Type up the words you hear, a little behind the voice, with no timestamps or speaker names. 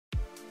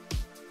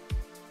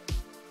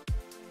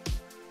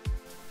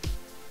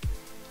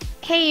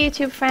Hey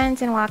YouTube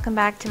friends, and welcome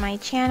back to my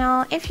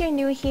channel. If you're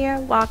new here,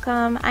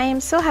 welcome. I am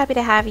so happy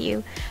to have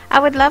you. I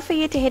would love for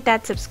you to hit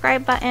that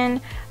subscribe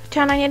button,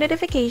 turn on your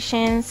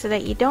notifications so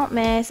that you don't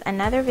miss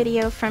another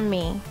video from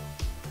me.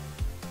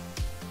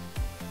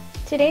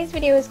 Today's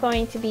video is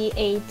going to be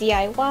a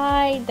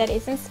DIY that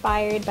is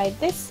inspired by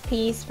this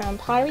piece from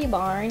Pottery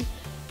Barn,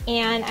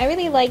 and I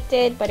really liked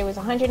it, but it was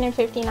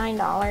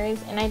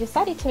 $159 and I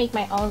decided to make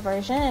my own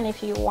version, and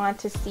if you want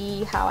to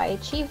see how I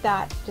achieved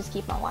that, just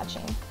keep on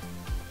watching.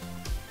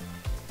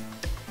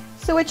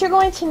 So what you're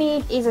going to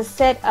need is a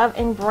set of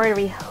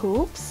embroidery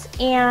hoops,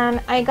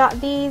 and I got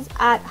these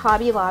at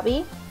Hobby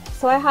Lobby.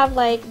 So I have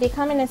they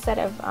come in a set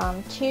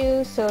of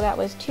two, so that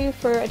was two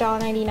for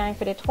 $1.99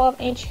 for the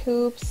 12-inch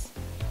hoops.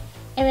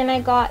 And then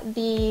I got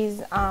these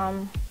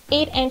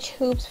 8-inch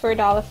hoops for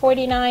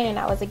 $1.49, and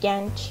that was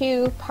again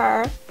two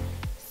per,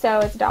 so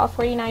it's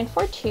 $1.49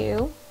 for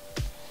two.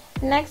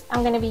 Next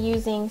I'm going to be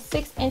using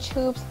 6-inch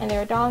hoops, and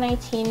they're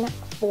 $1.19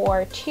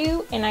 for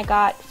two, and I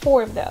got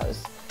four of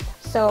those.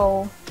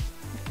 So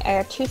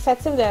two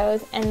sets of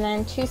those, and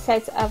then two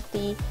sets of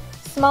the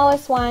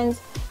smallest ones,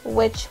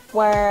 which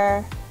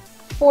were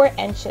 4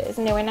 inches,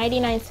 and they were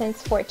 99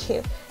 cents for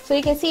two. So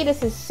you can see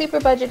this is super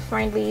budget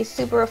friendly,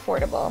 super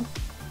affordable.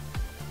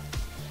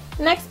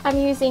 Next I'm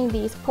using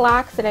these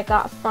plaques that I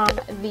got from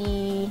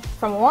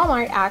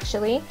Walmart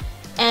actually,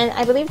 and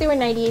I believe they were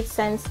 98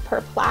 cents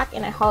per plaque,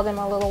 and I hauled them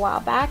a little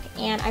while back,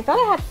 and I thought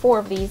I had 4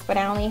 of these, but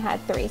I only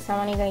had 3, so I'm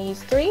only going to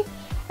use 3.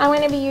 I'm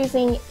going to be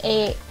using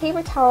a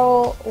paper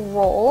towel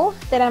roll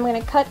that I'm going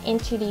to cut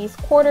into these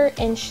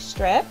 1/4-inch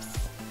strips,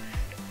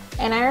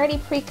 and I already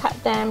pre-cut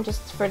them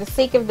just for the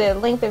sake of the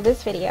length of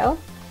this video.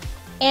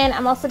 And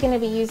I'm also going to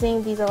be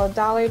using these little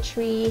Dollar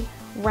Tree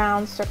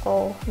round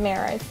circle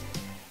mirrors.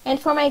 And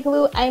for my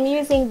glue, I'm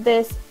using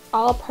this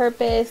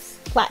all-purpose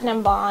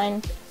Platinum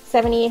Bond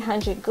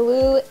 7800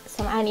 glue.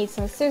 So I need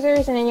some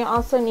scissors, and then you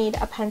also need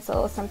a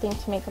pencil, something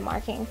to make a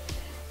marking.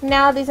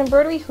 Now these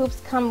embroidery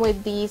hoops come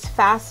with these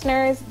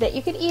fasteners that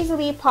you could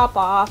easily pop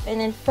off and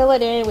then fill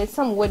it in with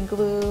some wood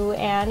glue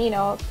and, you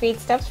know, create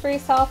steps for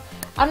yourself.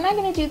 I'm not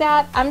going to do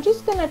that. I'm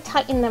just going to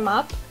tighten them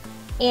up,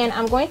 and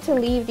I'm going to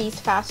leave these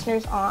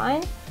fasteners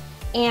on,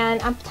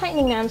 and I'm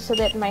tightening them so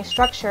that my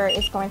structure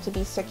is going to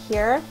be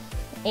secure,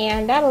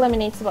 and that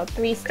eliminates about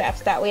 3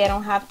 steps. That way I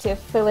don't have to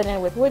fill it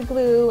in with wood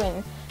glue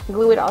and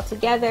glue it all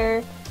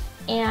together,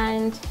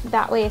 and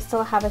that way I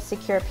still have a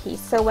secure piece.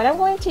 So what I'm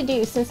going to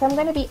do, since I'm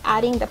going to be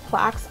adding the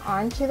plaques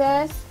onto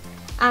this,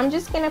 I'm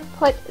just going to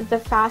put the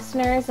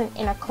fasteners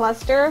in a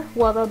cluster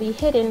where they'll be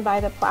hidden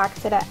by the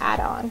plaques that I add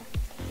on.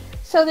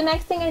 So the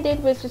next thing I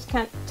did was just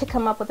to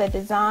come up with a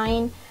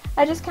design.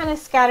 I just kind of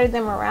scattered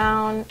them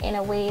around in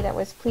a way that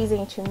was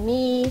pleasing to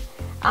me,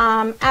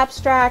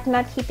 abstract,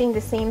 not keeping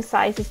the same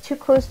sizes too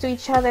close to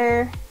each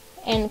other,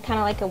 and kind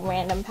of like a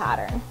random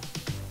pattern.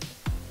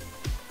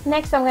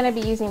 Next I'm going to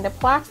be using the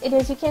plaques, and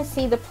as you can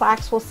see, the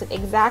plaques will sit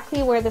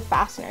exactly where the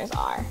fasteners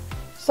are.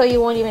 So you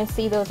won't even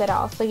see those at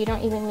all, so you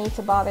don't even need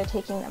to bother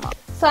taking them off.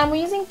 So I'm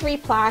using 3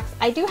 plaques.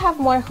 I do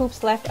have more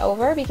hoops left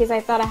over because I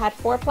thought I had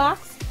 4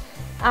 plaques,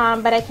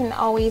 but I can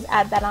always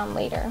add that on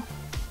later.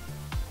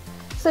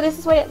 So this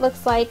is what it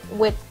looks like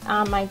with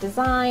my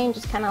design,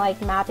 just kind of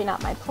like mapping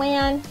out my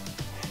plan.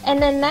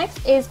 And then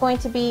next is going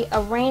to be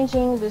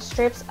arranging the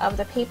strips of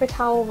the paper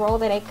towel roll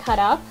that I cut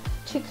up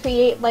to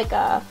create like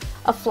a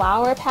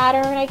flower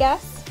pattern, I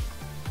guess,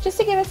 just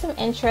to give it some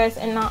interest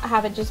and not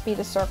have it just be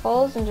the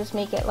circles, and just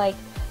make it like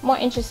more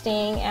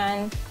interesting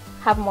and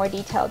have more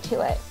detail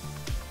to it.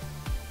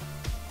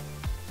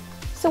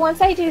 So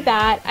once I do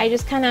that, I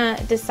just kind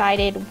of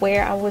decided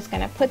where I was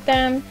going to put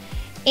them,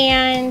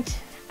 and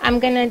I'm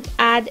going to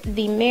add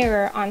the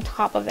mirror on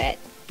top of it.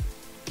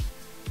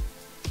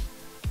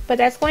 But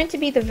that's going to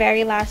be the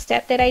very last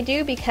step that I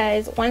do,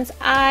 because once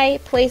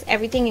I place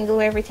everything and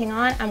glue everything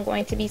on, I'm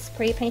going to be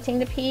spray painting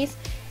the piece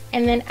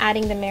and then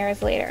adding the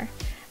mirrors later.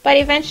 But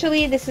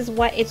eventually this is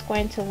what it's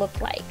going to look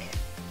like.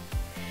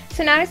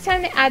 So now it's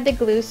time to add the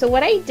glue. So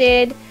what I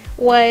did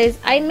was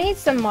I made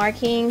some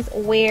markings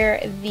where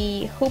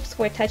the hoops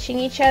were touching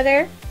each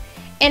other,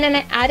 and then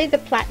I added the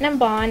Platinum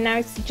Bond. Now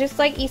it's just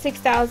like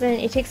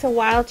E6000, it takes a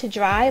while to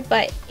dry,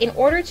 but in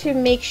order to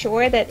make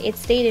sure that it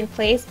stayed in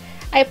place,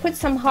 I put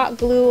some hot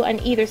glue on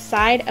either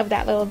side of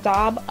that little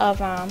daub of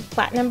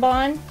Platinum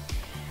Bond.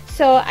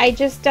 So I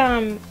just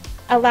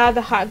allowed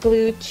the hot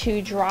glue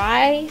to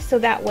dry, so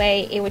that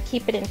way it would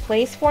keep it in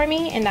place for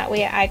me, and that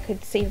way I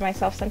could save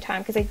myself some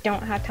time, because I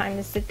don't have time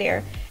to sit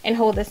there and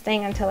hold this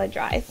thing until it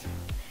dries.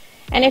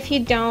 And if you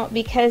don't,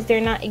 because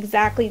they're not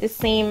exactly the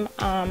same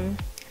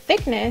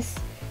thickness,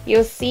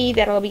 you'll see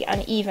that it'll be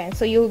uneven.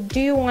 So you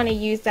do want to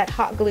use that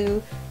hot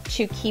glue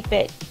to keep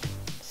it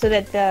so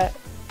that the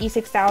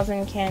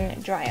E6000 can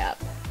dry up.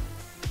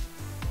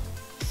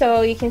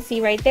 So you can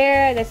see right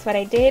there, that's what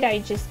I did. I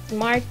just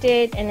marked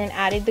it and then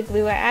added the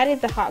glue. I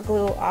added the hot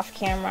glue off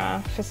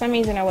camera. For some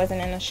reason I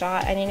wasn't in the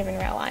shot, I didn't even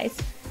realize.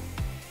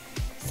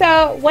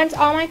 So once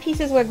all my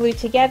pieces were glued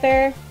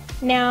together,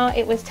 now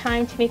it was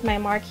time to make my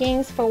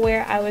markings for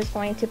where I was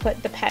going to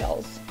put the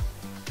petals.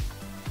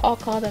 I'll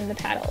call them the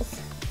petals.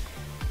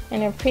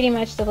 And they're pretty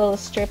much the little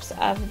strips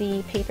of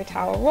the paper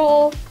towel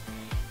roll.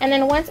 And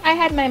then once I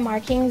had my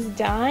markings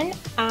done,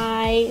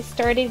 I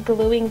started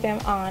gluing them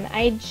on.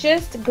 I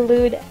just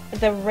glued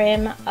the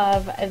rim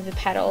of the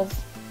petals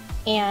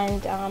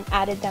and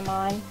added them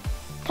on.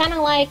 Kind of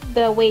like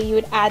the way you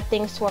would add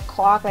things to a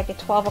clock, like at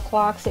 12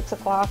 o'clock, 6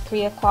 o'clock,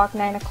 3 o'clock,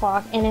 9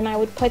 o'clock, and then I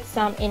would put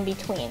some in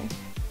between.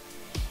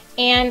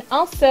 And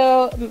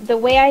also, the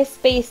way I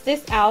spaced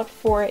this out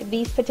for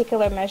these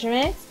particular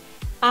measurements,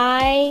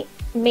 I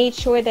made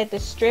sure that the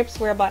strips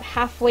were about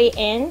halfway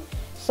in,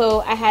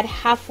 so I had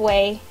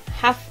halfway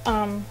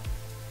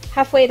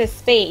the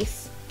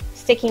space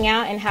sticking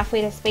out and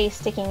halfway the space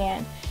sticking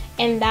in.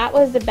 And that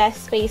was the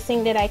best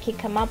spacing that I could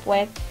come up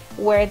with,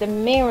 where the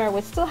mirror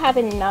would still have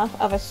enough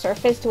of a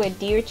surface to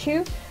adhere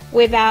to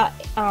without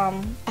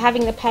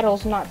having the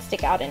petals not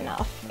stick out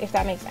enough, if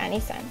that makes any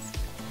sense.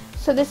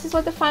 So this is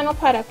what the final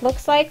product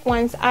looks like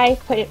once I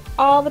put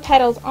all the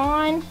petals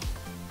on,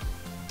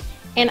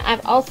 and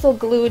I've also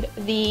glued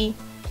the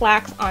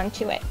plaques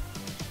onto it.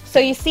 So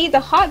you see the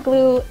hot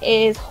glue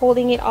is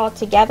holding it all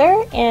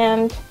together,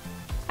 and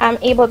I'm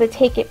able to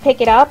pick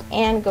it up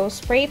and go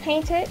spray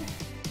paint it.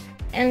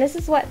 And this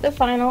is what the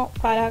final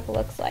product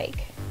looks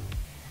like.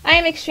 I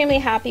am extremely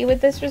happy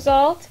with this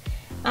result.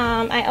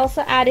 I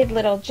also added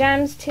little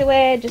gems to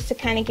it just to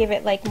kind of give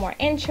it like more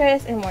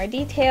interest and more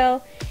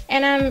detail,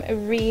 and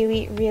I'm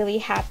really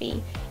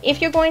happy.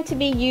 If you're going to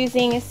be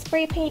using a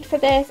spray paint for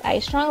this, I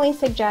strongly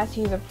suggest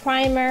use a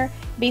primer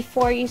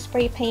before you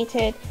spray paint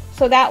it,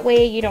 so that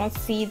way you don't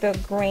see the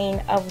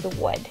grain of the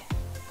wood.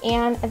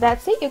 And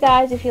that's it, you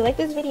guys. If you like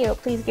this video,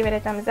 please give it a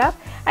thumbs up.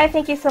 I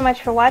thank you so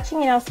much for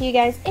watching, and I'll see you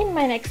guys in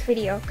my next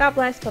video. God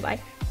bless. Bye-bye.